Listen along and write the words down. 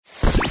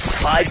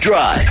5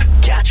 Drive.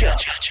 Catch up.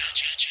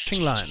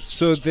 Line.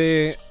 So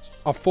there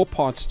are 4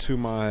 parts to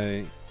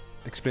my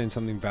explain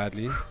something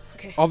badly.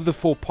 Okay. Of the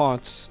 4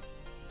 parts,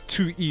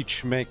 2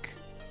 each make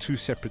 2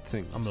 separate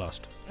things. I'm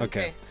lost.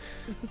 Okay.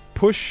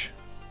 Push,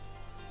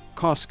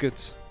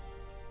 casket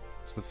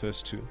is the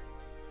first 2.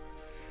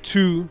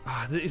 2.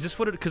 Is this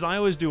what it... Because I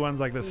always do ones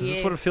like this. Is this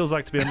Yes. what it feels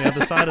like to be on the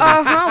other side of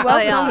this?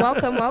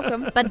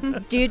 Welcome.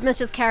 But Jude must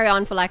just carry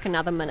on for like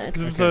another minute.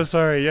 I'm so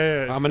sorry.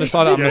 Yeah. I'm gonna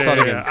start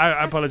again.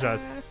 I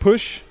apologize.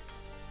 Push,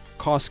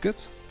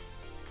 casket.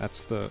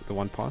 That's the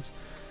one part.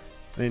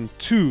 Then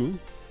 2,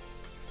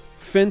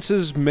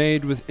 fences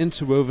made with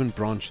interwoven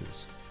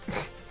branches.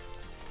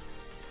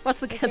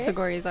 What's the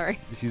category, sorry?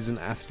 He's an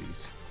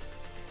athlete.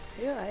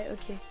 Yeah,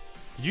 okay.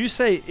 Did you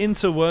say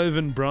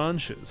interwoven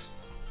branches?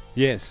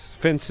 Yes,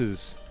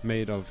 fences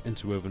made of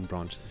interwoven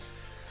branches.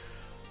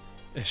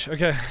 Ish.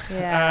 Okay.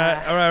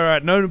 Yeah. All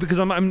right. No, because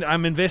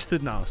I'm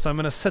invested now, so I'm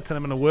gonna sit and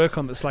I'm gonna work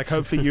on this. Like,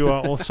 hopefully you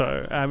are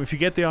also. If you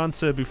get the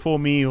answer before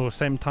me or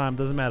same time,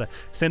 doesn't matter.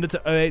 Send it to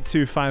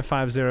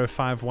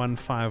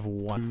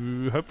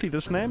 0825505151. Hopefully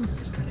this name.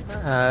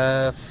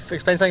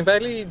 Explain something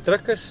badly.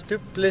 Drukkers du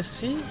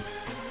Plessis.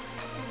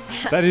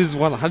 That is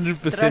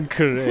 100%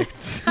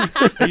 correct.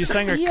 Are you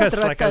saying a kiss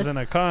like as in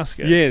a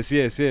casket? Yes.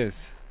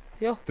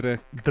 Yo.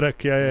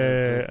 Druk.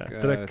 Yeah.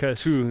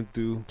 Drukkers.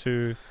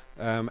 Two.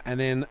 And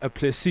then a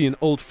plessis in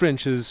Old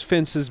French is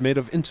fences made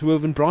of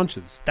interwoven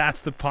branches. That's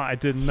the part I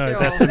didn't know. Sure.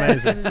 That's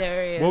That's amazing.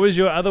 hilarious. What was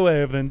your other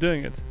way of them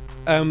doing it?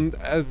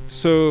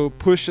 So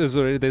push is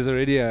already, there's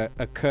already a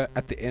k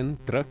at the end,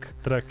 druk.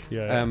 Druk.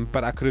 Yeah.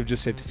 But I could have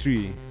just said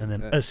 3. And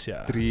then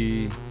ja.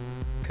 3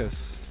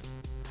 kiss.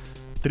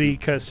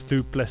 Drukkers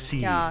du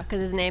Plessis. Yeah, because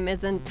his name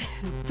isn't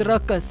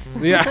Drukkers.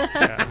 Yeah.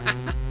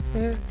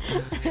 Nice.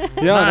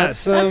 That's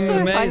so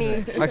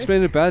amazing. funny. I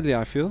explained it badly,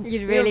 I feel. You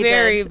You're really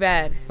very did.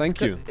 bad.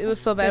 Thank you. It was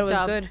so bad, Good it was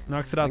job. good.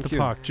 Knocks it out Thank the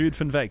you. park. Jude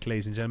van Wyk,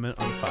 ladies and gentlemen,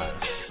 on fire.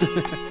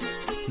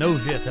 No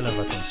weet hulle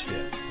wat ons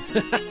weet.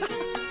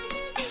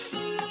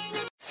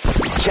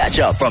 Catch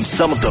up from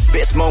some of the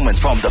best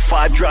moments from the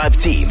 5 Drive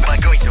team by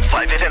going to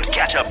 5FM's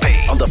catch up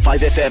page on the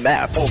 5FM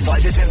app or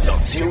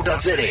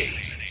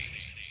 5FM.co.za.